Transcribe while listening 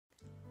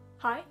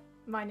Hi,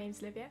 my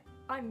name's Olivia.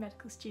 I'm a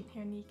medical student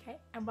here in the UK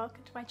and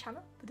welcome to my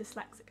channel, The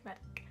Dyslexic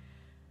Medic.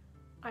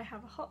 I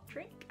have a hot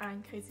drink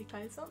and cosy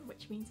clothes on,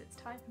 which means it's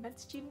time for med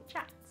student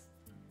chats.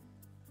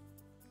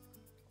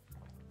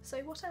 So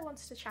what I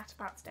wanted to chat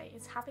about today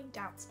is having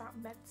doubts about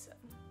medicine.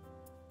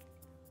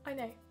 I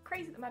know,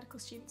 crazy that medical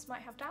students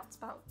might have doubts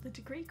about the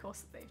degree course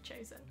that they've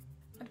chosen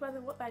and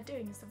whether what they're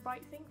doing is the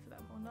right thing for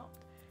them or not.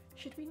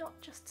 Should we not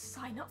just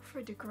sign up for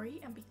a degree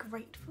and be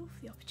grateful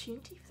for the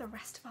opportunity for the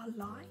rest of our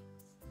lives?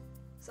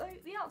 So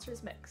the answer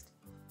is mixed.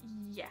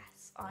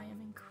 Yes, I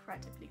am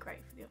incredibly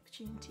grateful for the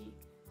opportunity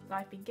that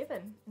I've been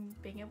given in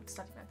being able to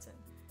study medicine,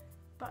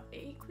 but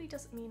it equally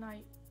doesn't mean I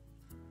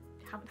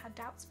haven't had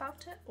doubts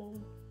about it or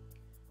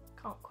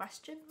can't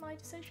question my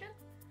decision.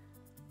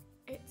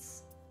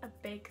 It's a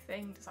big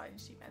thing deciding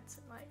to do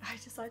medicine. Like, I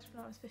decided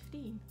when I was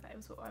 15 that it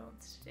was what I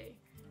wanted to do.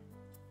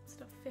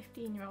 Sort of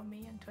 15-year-old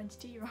me and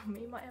 22-year-old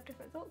me might have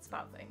different thoughts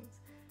about things,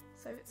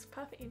 so it's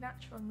perfectly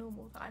natural and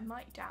normal that I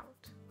might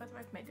doubt whether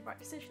I've made the right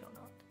decision or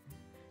not.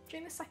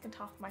 During the second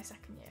half of my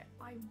second year,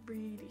 I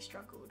really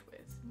struggled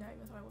with knowing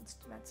whether I wanted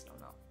to do medicine or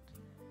not.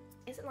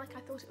 It isn't like I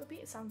thought it would be,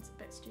 it sounds a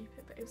bit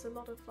stupid, but it was a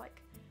lot of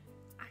like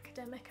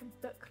academic and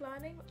book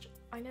learning, which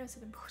I know is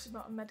an important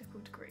part of a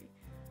medical degree,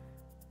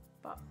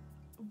 but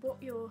what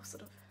you're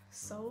sort of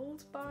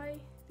sold by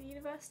the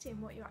university and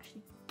what you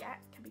actually get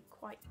can be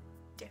quite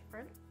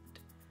different.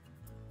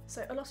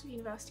 So a lot of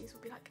universities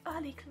will be like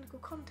early clinical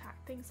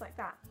contact, things like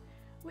that,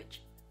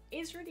 which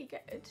is really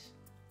good.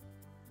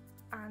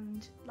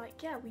 And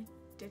like, yeah, we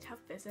did have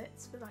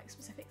visits for like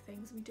specific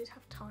things, and we did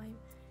have time,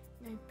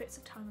 you know, bits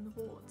of time on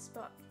the wards,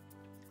 but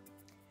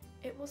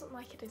it wasn't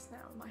like it is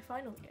now in my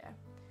final year,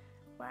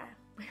 where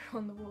we're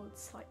on the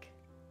wards like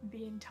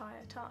the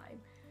entire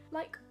time.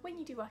 Like when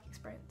you do work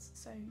experience,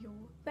 so you're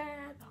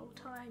there the whole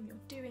time, you're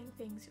doing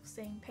things, you're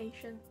seeing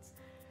patients.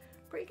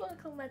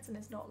 Preclinical medicine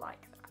is not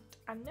like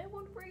that, and no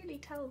one really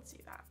tells you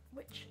that,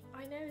 which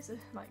I know is a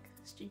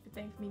stupid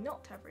thing for me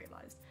not to have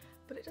realised,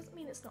 but it doesn't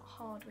mean it's not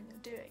hard when you're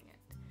doing it.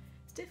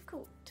 It's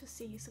difficult to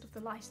see sort of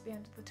the light at the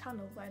end of the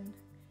tunnel when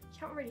you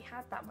haven't really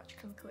had that much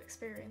clinical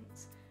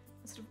experience,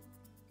 and sort of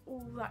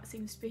all that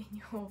seems to be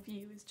in your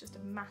view is just a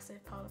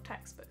massive pile of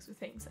textbooks with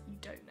things that you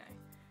don't know.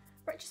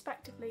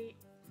 Retrospectively,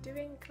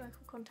 doing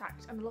clinical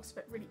contact and a lot of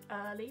it really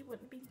early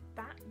wouldn't be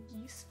that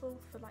useful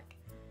for like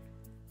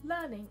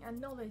learning and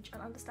knowledge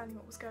and understanding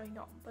what was going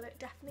on, but it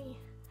definitely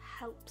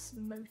helps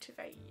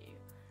motivate you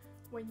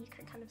when you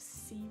can kind of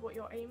see what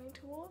you're aiming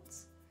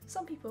towards.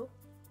 Some people,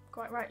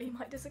 quite rightly,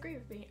 might disagree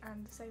with me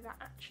and say that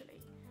actually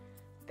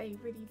they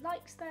really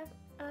liked their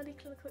early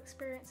clinical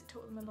experience, it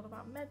taught them a lot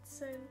about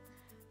medicine,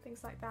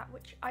 things like that,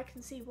 which I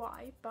can see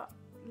why, but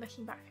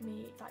looking back for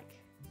me, like,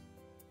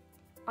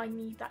 I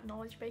need that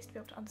knowledge base to be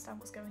able to understand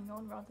what's going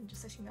on rather than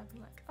just sitting there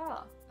being like,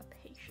 ah, a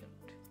patient,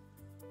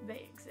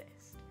 they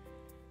exist.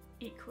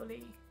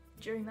 Equally,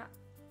 during that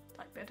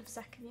like bit of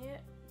second year,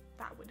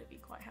 that would have been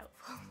quite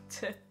helpful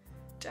to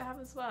have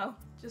as well,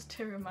 just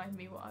to remind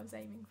me what I was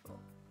aiming for.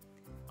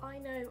 I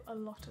know a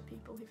lot of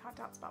people who've had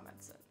doubts about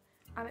medicine,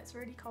 and it's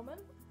really common.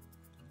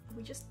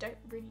 We just don't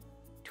really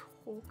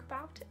talk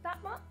about it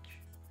that much.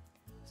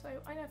 So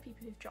I know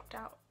people who've dropped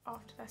out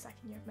after their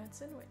second year of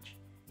medicine, which,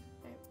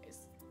 you know,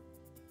 is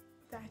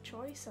their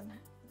choice and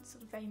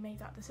sort of they made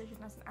that decision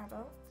as an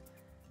adult.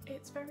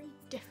 It's very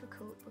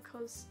difficult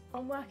because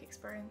on work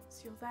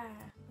experience you're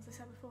there, as I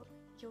said before,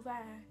 you're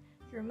there,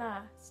 you're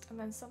immersed, and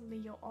then suddenly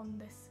you're on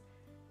this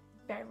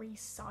very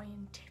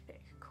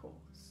scientific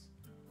course,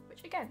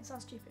 which again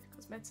sounds stupid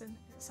because medicine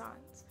is a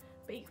science,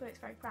 but equally it's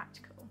very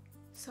practical.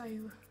 So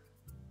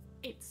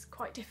it's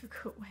quite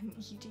difficult when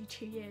you do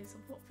 2 years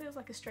of what feels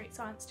like a straight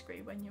science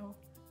degree when you're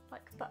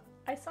like, but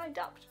I signed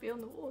up to be on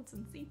the wards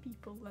and see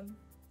people and,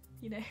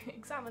 you know,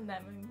 examine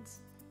them and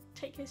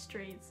take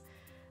histories.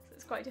 So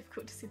it's quite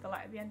difficult to see the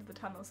light at the end of the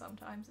tunnel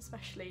sometimes,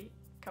 especially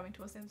coming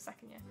towards the end of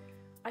second year.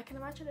 I can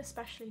imagine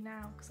especially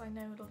now, because I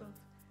know a lot of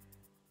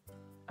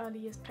early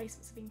years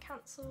placements have been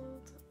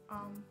cancelled,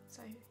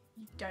 so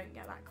you don't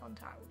get that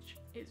contact, which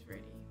is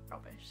really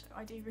rubbish. So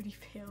I do really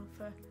feel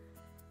for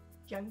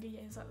younger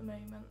years at the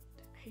moment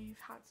who've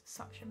had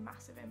such a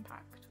massive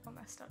impact on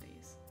their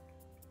studies.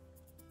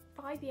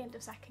 By the end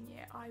of second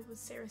year, I was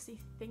seriously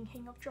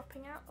thinking of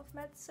dropping out of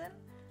medicine,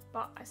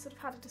 but I sort of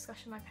had a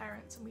discussion with my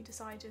parents and we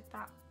decided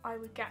that I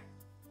would get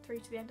through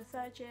to the end of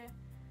third year,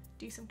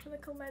 do some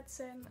clinical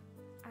medicine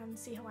and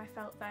see how I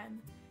felt then.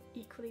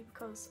 Equally,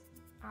 because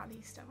at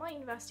least at my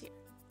university,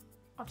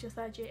 after your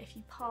third year, if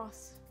you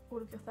pass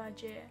all of your third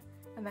year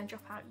and then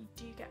drop out, you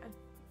do get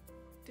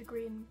a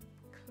degree in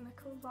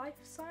clinical life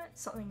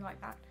science, something like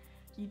that.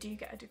 You do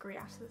get a degree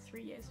after the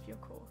 3 years of your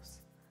course.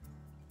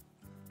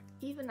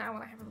 Even now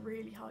when I have a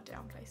really hard day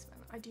on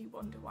placement, I do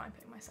wonder why I'm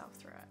putting myself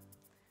through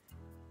it.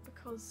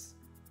 Because,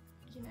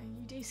 you know,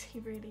 you do see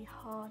really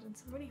hard and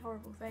some really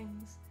horrible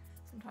things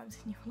sometimes,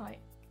 and you're like,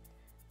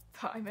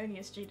 but I'm only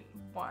a student,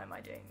 why am I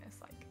doing this?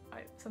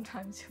 Like,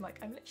 sometimes you're like,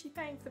 I'm literally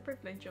paying for the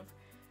privilege of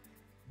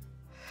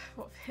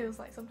what feels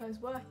like sometimes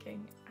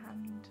working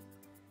and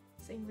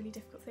seeing really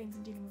difficult things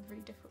and dealing with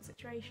really difficult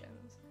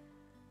situations.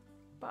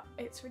 but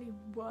it's really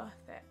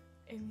worth it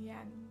in the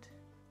end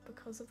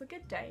because of the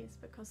good days,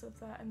 because of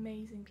the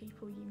amazing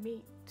people you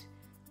meet,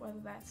 whether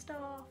they're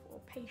staff or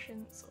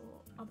patients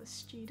or other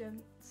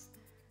students.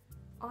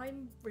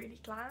 I'm really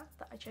glad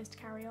that I chose to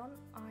carry on.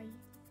 I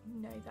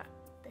know that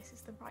this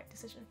is the right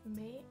decision for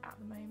me at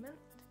the moment.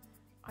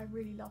 I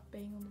really love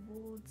being on the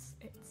wards.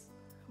 It's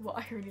what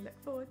I really look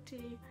forward to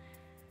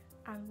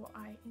and what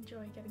I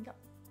enjoy getting up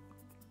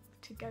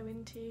to go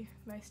into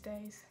most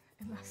days,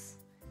 unless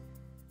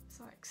it's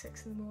like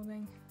 6 in the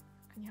morning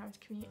and you're having to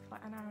commute for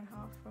like an hour and a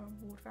half for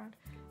a ward round.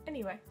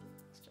 Anyway,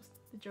 it's just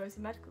the joys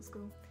of medical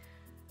school.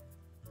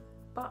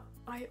 But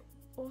I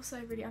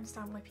also really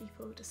understand why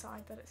people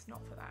decide that it's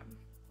not for them.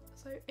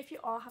 So if you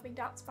are having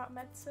doubts about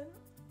medicine,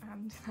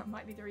 and that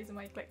might be the reason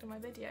why you clicked on my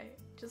video,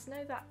 just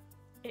know that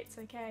it's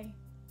okay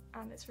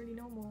and it's really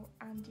normal,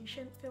 and you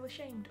shouldn't feel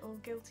ashamed or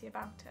guilty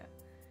about it,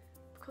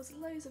 because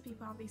loads of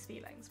people have these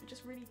feelings. We're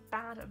just really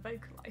bad at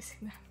vocalising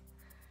them.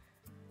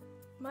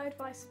 My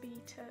advice would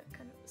be to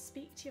kind of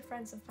speak to your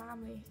friends and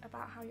family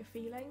about how you're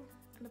feeling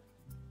and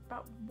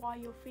about why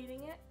you're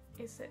feeling it.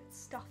 Is it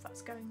stuff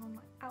that's going on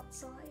like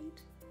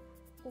outside,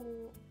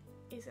 or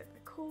is it the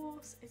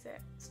course? Is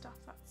it stuff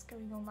that's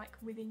going on like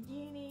within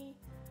uni?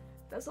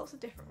 There's lots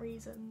of different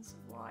reasons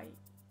why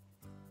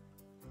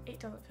it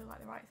doesn't feel like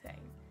the right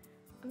thing.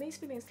 And these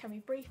feelings can be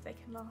brief, they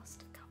can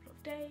last a couple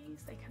of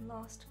days, they can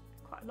last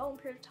quite a long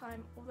period of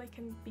time, or they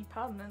can be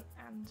permanent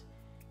and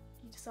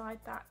you decide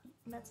that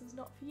medicine's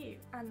not for you,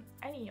 and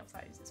any of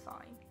those is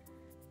fine.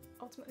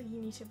 Ultimately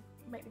you need to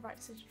make the right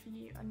decision for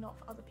you and not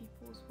for other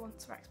people's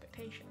wants or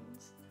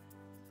expectations.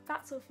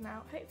 That's all for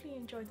now. Hopefully you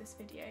enjoyed this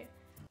video.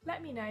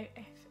 Let me know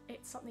if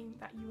it's something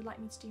that you would like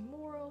me to do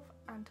more of,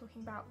 and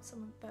talking about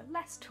some of the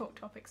less talked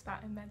topics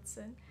about in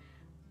medicine,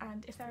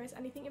 and if there is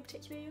anything in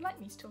particular you'd like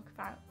me to talk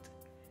about.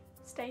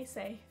 Stay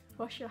safe,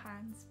 wash your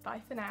hands,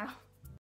 bye for now.